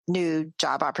have a new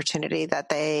job opportunity that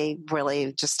they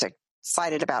really just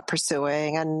excited about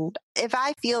pursuing. And if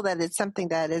I feel that it's something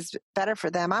that is better for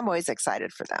them, I'm always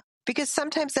excited for them because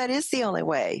sometimes that is the only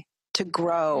way to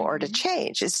grow or to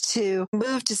change is to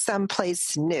move to some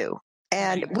place new.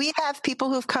 And we have people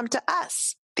who've come to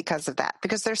us because of that,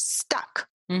 because they're stuck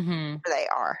where they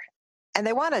are and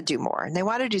they want to do more and they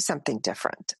want to do something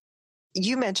different.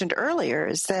 You mentioned earlier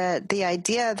is that the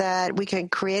idea that we can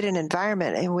create an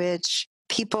environment in which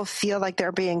people feel like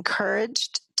they're being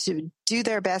encouraged to do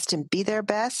their best and be their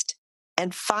best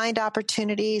and find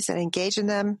opportunities and engage in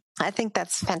them. I think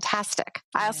that's fantastic.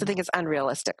 I also think it's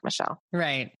unrealistic, Michelle.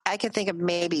 Right. I can think of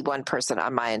maybe one person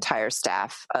on my entire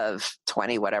staff of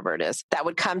 20, whatever it is, that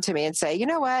would come to me and say, you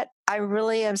know what? I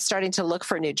really am starting to look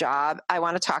for a new job. I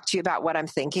want to talk to you about what I'm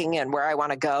thinking and where I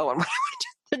want to go and what I want to do.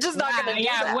 They're just not going to do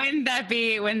that. Wouldn't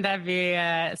that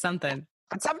be something?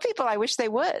 But some people, I wish they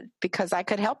would because I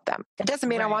could help them. It doesn't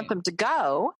mean I want them to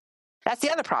go. That's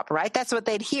the other problem, right? That's what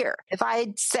they'd hear. If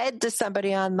I said to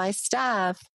somebody on my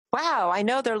staff, wow, I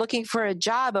know they're looking for a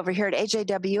job over here at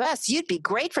AJWS. You'd be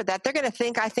great for that. They're going to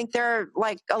think I think they're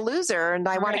like a loser and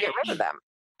I want to get rid of them.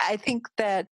 I think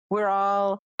that we're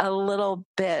all a little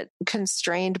bit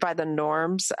constrained by the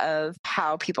norms of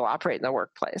how people operate in the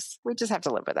workplace. We just have to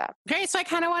live with that. Great. So I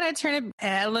kind of want to turn it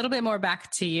a little bit more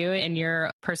back to you and your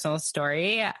personal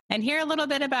story and hear a little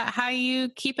bit about how you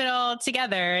keep it all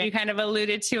together. You kind of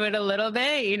alluded to it a little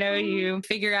bit. You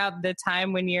figure out the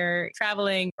time when you're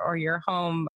traveling or you're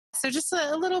home. So just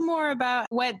a little more about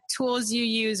what tools you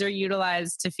use or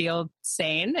utilize to feel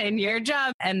sane in your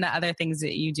job and the other things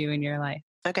that you do in your life.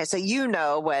 Okay. So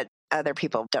what other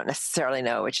people don't necessarily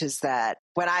know, which is that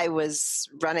when I was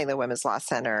running the Women's Law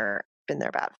Center, been there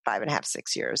about 5.5,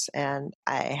 6 years, and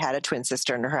I had a twin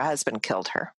sister and her husband killed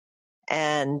her.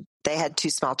 And they had 2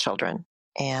 small children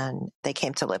and they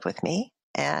came to live with me.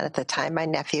 And at the time, my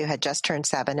nephew had just turned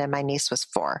 7 and my niece was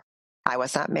 4. I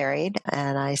was not married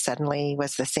and I suddenly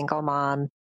was the single mom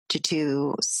to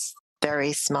 2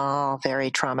 very small,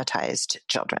 very traumatized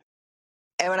children.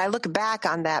 And when I look back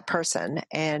on that person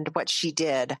and what she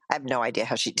did, I have no idea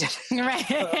how she did it.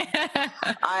 Right.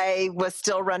 I was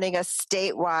still running a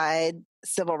statewide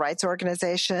civil rights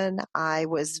organization. I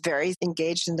was very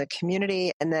engaged in the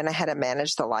community. And then I had to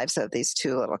manage the lives of these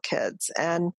 2 little kids.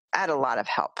 And I had a lot of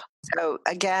help. So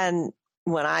again,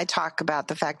 when I talk about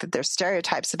the fact that there's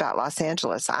stereotypes about Los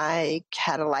Angeles, I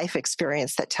had a life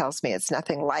experience that tells me it's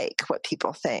nothing like what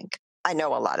people think. I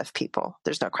know a lot of people.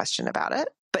 There's no question about it.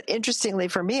 But interestingly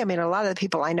for me, I mean, a lot of the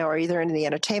people I know are either in the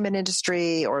entertainment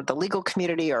industry or the legal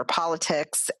community or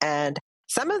politics. And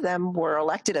some of them were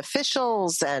elected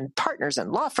officials and partners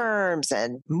in law firms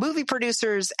and movie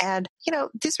producers. And,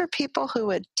 these were people who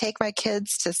would take my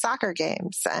kids to soccer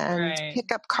games and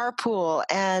pick up carpool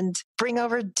and bring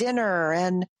over dinner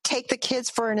and take the kids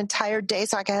for an entire day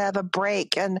so I could have a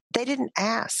break. And they didn't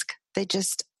ask. They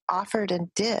just offered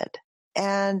and did.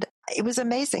 And it was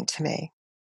amazing to me.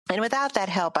 And without that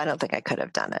help, I don't think I could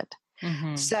have done it.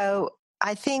 Mm-hmm. So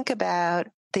I think about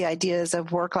the ideas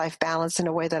of work-life balance in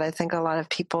a way that I think a lot of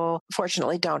people,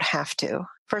 fortunately, don't have to.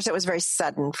 First, it was very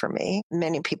sudden for me.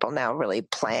 Many people now really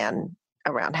plan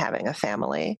around having a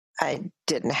family. I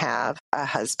didn't have a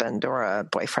husband or a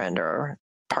boyfriend or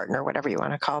partner, whatever you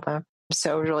want to call them.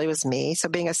 So it really was me. So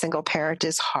being a single parent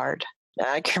is hard.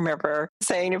 I can remember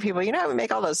saying to people, we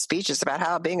make all those speeches about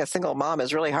how being a single mom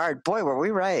is really hard. Boy, were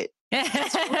we right.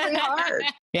 It's really hard.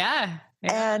 Yeah.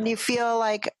 And you feel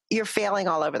like you're failing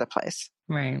all over the place.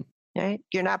 Right.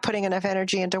 You're not putting enough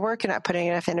energy into work. You're not putting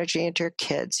enough energy into your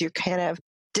kids. You're kind of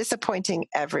disappointing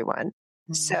everyone.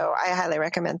 Mm-hmm. So I highly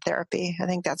recommend therapy. I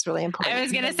think that's really important. I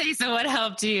was going to say, so what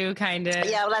helped you kind of?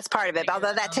 Yeah, well, that's part of it.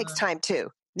 Although that takes time too.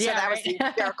 So that was the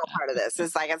hysterical part of this.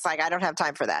 It's like, I don't have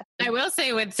time for that. I will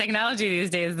say with technology these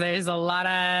days, there's a lot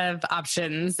of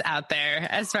options out there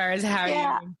as far as how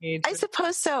you engage. I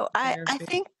suppose so. I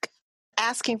think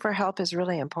asking for help is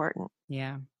really important.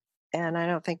 Yeah. And I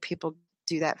don't think people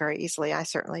do that very easily. I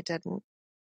certainly didn't.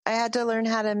 I had to learn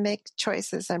how to make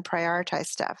choices and prioritize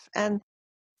stuff. And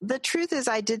the truth is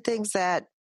I did things that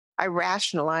I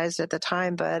rationalized at the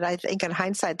time, but I think in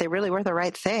hindsight, they really were the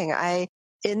right thing.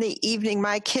 In the evening,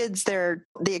 my kids, the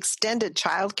extended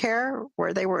childcare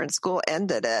where they were in school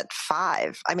ended at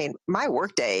 5. I mean, my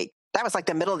workday, that was like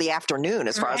the middle of the afternoon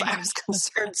as far as I was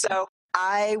concerned. So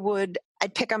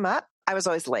I'd pick them up. I was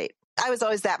always late. I was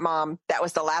always that mom that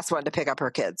was the last one to pick up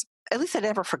her kids. At least I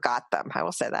never forgot them. I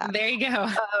will say that. There you go.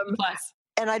 Plus.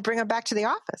 And I'd bring them back to the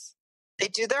office.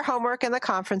 They'd do their homework in the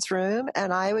conference room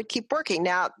and I would keep working.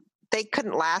 Now, they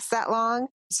couldn't last that long,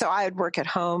 so I would work at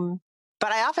home.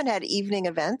 But I often had evening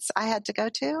events I had to go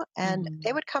to, and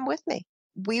they would come with me.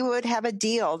 We would have a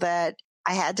deal that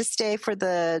I had to stay for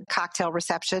the cocktail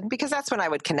reception because that's when I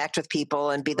would connect with people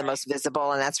and be the most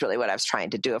visible. And that's really what I was trying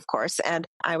to do, of course. And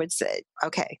I would say,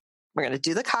 okay, we're going to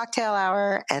do the cocktail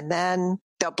hour, and then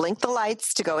they'll blink the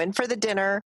lights to go in for the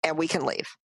dinner, and we can leave.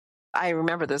 I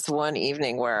remember this one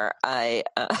evening where they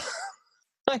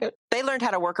learned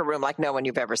how to work a room like no one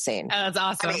you've ever seen. Oh, that's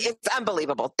awesome. I mean, it's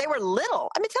unbelievable. They were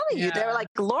little. I'm telling you, they were like,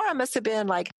 Laura must have been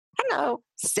like, I don't know,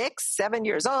 6, 7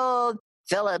 years old.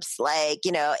 Philip's like,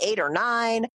 8 or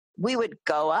 9. We would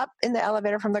go up in the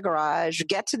elevator from the garage,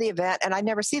 get to the event, and I'd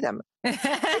never see them. They'd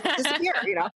disappear,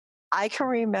 I can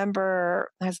remember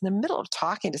I was in the middle of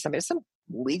talking to somebody, some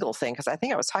legal thing, because I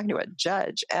think I was talking to a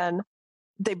judge, and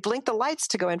they blinked the lights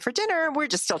to go in for dinner. And we're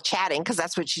just still chatting because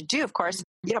that's what you do, of course.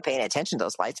 You don't pay any attention to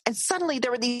those lights. And suddenly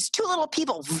there were these 2 little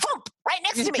people, voop, right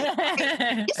next to me. You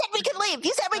said we could leave.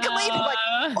 You said we could leave. I'm like,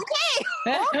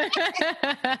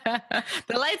 okay.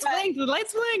 The lights blinked. The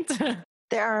lights blinked.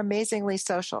 They are amazingly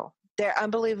social. They're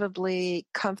unbelievably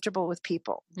comfortable with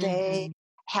people. They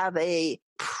have a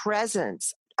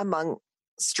presence among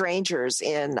strangers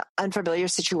in unfamiliar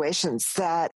situations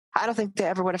that I don't think they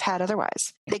ever would have had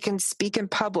otherwise. They can speak in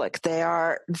public. They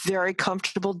are very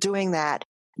comfortable doing that.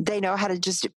 They know how to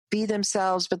just be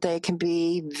themselves, but they can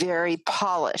be very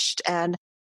polished. And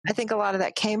I think a lot of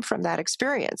that came from that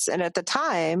experience. And at the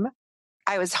time,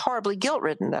 I was horribly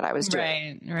guilt-ridden that I was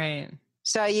doing. Right.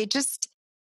 So you just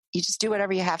do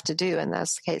whatever you have to do in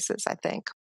those cases, I think.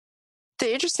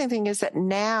 The interesting thing is that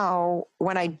now,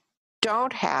 when I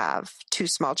don't have 2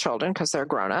 small children because they're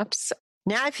grown-ups,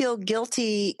 now I feel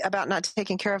guilty about not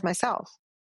taking care of myself.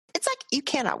 It's like you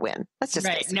cannot win. Let's just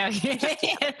face it. No,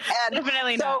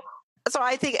 definitely not. So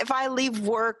I think if I leave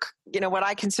work, what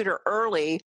I consider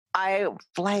early, I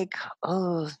like,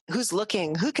 who's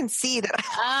looking? Who can see that?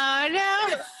 Oh,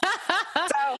 no.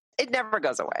 So it never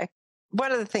goes away.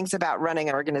 One of the things about running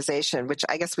an organization, which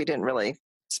I guess we didn't really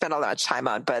spend all that much time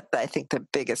on, but I think the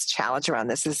biggest challenge around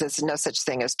this is there's no such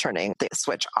thing as turning the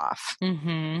switch off.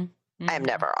 I am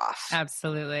never off.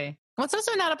 Absolutely. Well, it's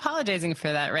also not apologizing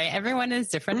for that, right? Everyone is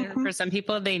different. For some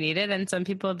people, they need it, and some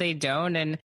people, they don't.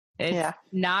 And it's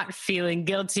not feeling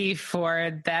guilty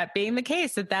for that being the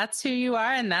case, that's who you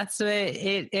are, and that's what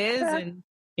it is. And,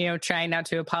 trying not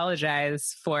to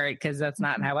apologize for it because that's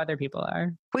not how other people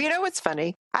are. Well, what's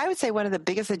funny? I would say one of the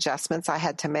biggest adjustments I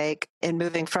had to make in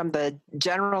moving from the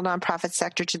general nonprofit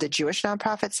sector to the Jewish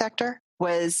nonprofit sector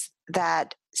was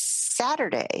that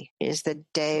Saturday is the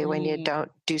day when you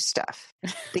don't do stuff,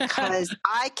 because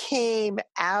I came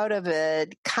out of a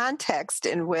context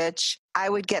in which I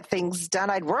would get things done.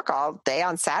 I'd work all day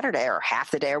on Saturday or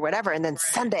half the day or whatever. And then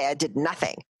Sunday I did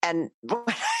nothing. And when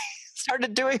I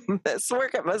started doing this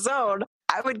work at MAZON,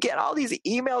 I would get all these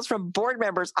emails from board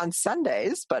members on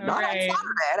Sundays, but not on Saturday.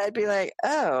 And I'd be like,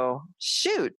 oh,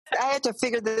 shoot. I had to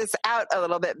figure this out a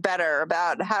little bit better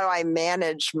about how do I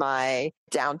manage my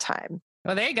downtime.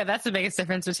 Well, there you go. That's the biggest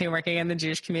difference between working in the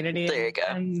Jewish community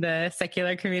and the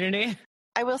secular community.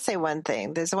 I will say one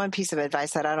thing. There's one piece of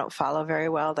advice that I don't follow very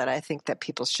well that I think that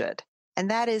people should. And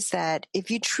that is that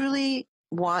if you truly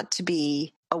want to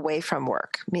be away from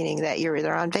work, meaning that you're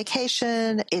either on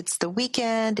vacation, it's the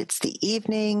weekend, it's the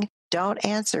evening, don't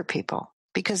answer people,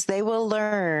 because they will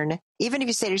learn. Even if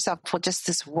you say to yourself, well, just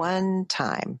this one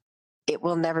time, it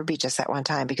will never be just that one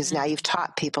time, because now you've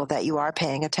taught people that you are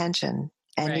paying attention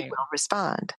and you will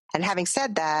respond. And having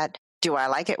said that, do I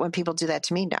like it when people do that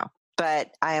to me? No.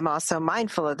 But I am also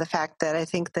mindful of the fact that I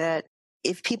think that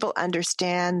if people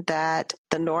understand that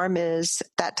the norm is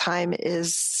that time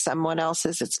is someone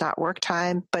else's, it's not work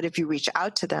time, but if you reach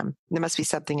out to them, there must be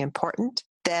something important,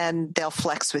 then they'll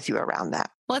flex with you around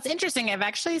that. Well, it's interesting. I've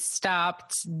actually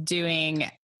stopped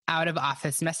doing out of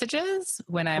office messages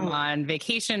when I'm on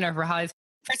vacation or for holidays.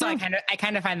 First of all, I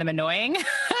kind of find them annoying.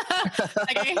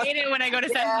 Like, I hate it when I go to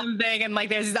send something and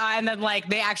and then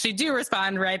they actually do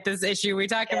respond, right? This issue we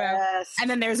talked about. And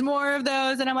then there's more of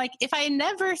those. And I'm like, if I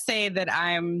never say that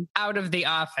I'm out of the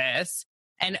office,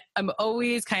 and I'm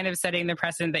always kind of setting the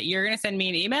precedent that you're going to send me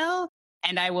an email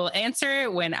and I will answer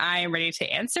it when I am ready to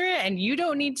answer it. And you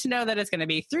don't need to know that it's going to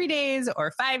be 3 days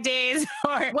or 5 days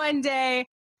or 1 day.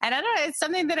 And I don't know, it's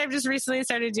something that I've just recently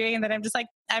started doing, and that I'm just like,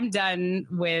 I'm done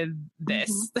with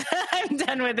this. I'm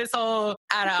done with this whole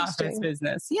out of office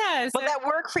business. Yeah. Will that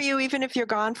work for you even if you're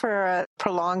gone for a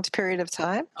prolonged period of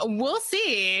time? We'll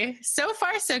see. So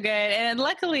far, so good. And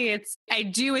luckily I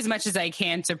do as much as I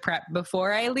can to prep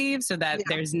before I leave so that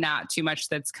there's not too much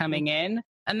that's coming in.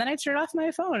 And then I turn off my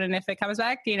phone. And if it comes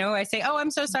back, I say, oh, I'm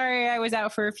so sorry. I was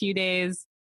out for a few days.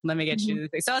 Let me get you the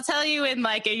thing. So I'll tell you in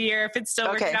a year if it's still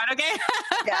working out, okay?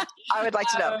 Yeah, I would like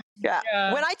to know.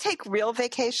 Yeah. When I take real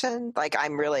vacation,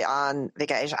 I'm really on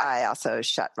vacation, I also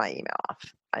shut my email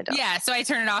off. I don't. Yeah, so I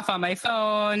turn it off on my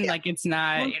phone. Yeah. It's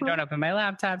not, don't open my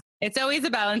laptop. It's always a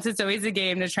balance. It's always a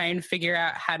game to try and figure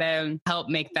out how to help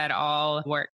make that all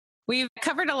work. We've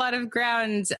covered a lot of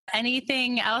ground.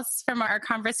 Anything else from our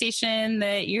conversation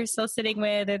that you're still sitting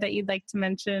with or that you'd like to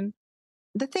mention?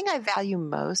 The thing I value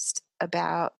most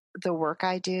about the work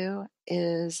I do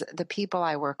is the people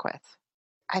I work with.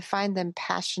 I find them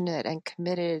passionate and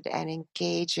committed and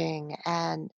engaging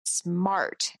and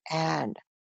smart and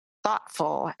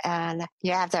thoughtful. And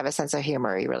you have to have a sense of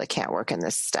humor. You really can't work in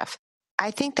this stuff. I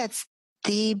think that's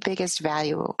the biggest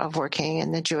value of working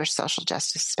in the Jewish social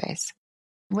justice space.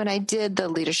 When I did the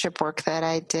leadership work that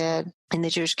I did in the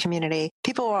Jewish community,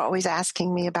 people were always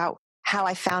asking me about how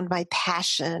I found my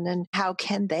passion and how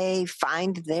can they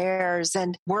find theirs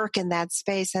and work in that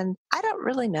space. And I don't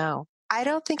really know. I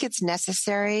don't think it's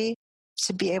necessary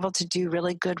to be able to do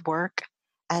really good work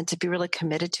and to be really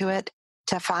committed to it,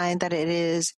 to find that it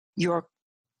is your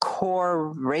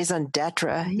core raison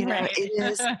d'etre.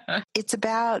 It's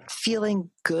about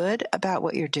feeling good about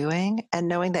what you're doing and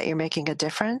knowing that you're making a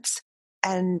difference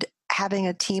and having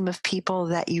a team of people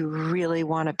that you really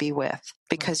want to be with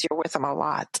because you're with them a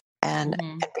lot. And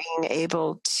being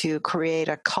able to create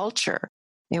a culture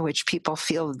in which people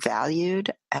feel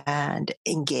valued and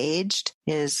engaged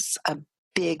is a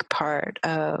big part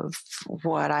of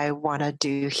what I want to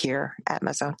do here at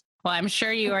MAZON. Well, I'm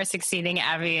sure you are succeeding,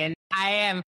 Abby, and I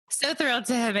am so thrilled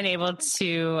to have been able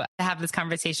to have this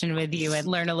conversation with you and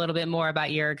learn a little bit more about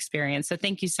your experience. So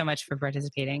thank you so much for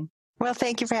participating. Well,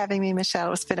 thank you for having me,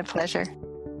 Michelle. It's been a pleasure.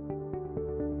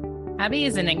 Abby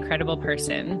is an incredible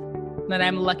person that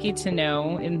I'm lucky to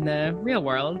know in the real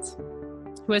world,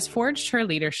 who has forged her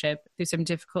leadership through some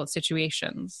difficult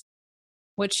situations.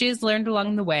 What she has learned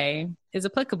along the way is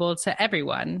applicable to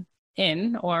everyone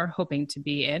in or hoping to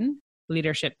be in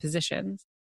leadership positions.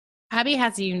 Abby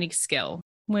has a unique skill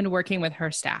when working with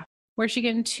her staff, where she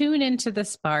can tune into the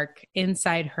spark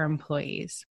inside her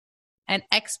employees and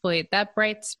exploit that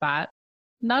bright spot,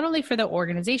 not only for the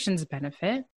organization's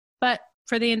benefit, but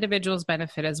for the individual's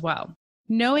benefit as well.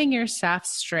 Knowing your staff's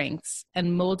strengths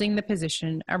and molding the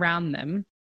position around them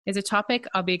is a topic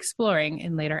I'll be exploring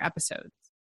in later episodes.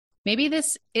 Maybe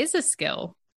this is a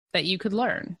skill that you could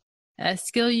learn, a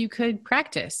skill you could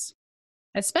practice,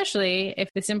 especially if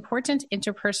this important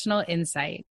interpersonal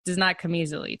insight does not come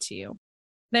easily to you.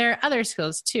 There are other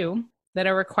skills, too, that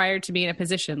are required to be in a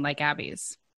position like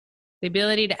Abby's. The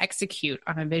ability to execute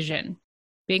on a vision,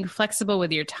 being flexible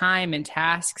with your time and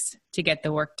tasks to get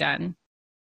the work done,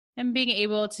 and being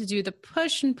able to do the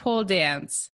push and pull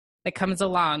dance that comes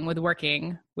along with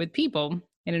working with people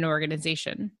in an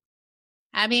organization.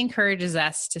 Abby encourages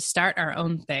us to start our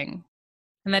own thing,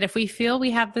 and that if we feel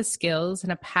we have the skills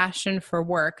and a passion for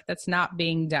work that's not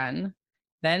being done,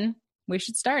 then we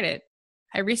should start it.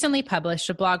 I recently published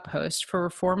a blog post for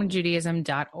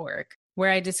reformjudaism.org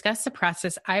where I discuss the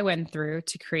process I went through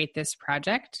to create this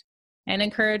project and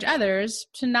encourage others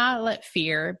to not let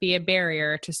fear be a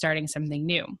barrier to starting something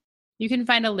new. You can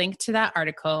find a link to that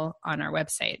article on our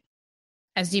website.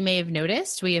 As you may have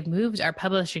noticed, we have moved our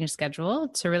publishing schedule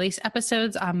to release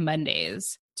episodes on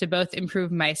Mondays to both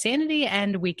improve my sanity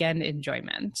and weekend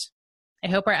enjoyment. I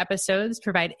hope our episodes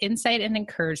provide insight and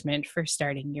encouragement for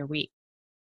starting your week.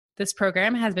 This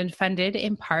program has been funded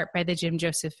in part by the Jim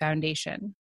Joseph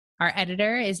Foundation. Our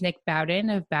editor is Nick Bowden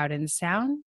of Bowden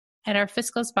Sound, and our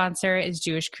fiscal sponsor is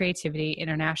Jewish Creativity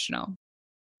International.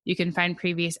 You can find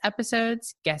previous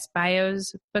episodes, guest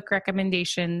bios, book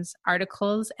recommendations,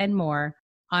 articles, and more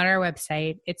on our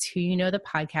website. It's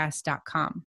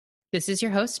whoyouknowthepodcast.com. This is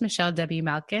your host, Michelle W.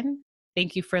 Malkin.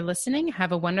 Thank you for listening.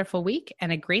 Have a wonderful week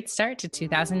and a great start to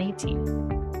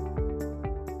 2018.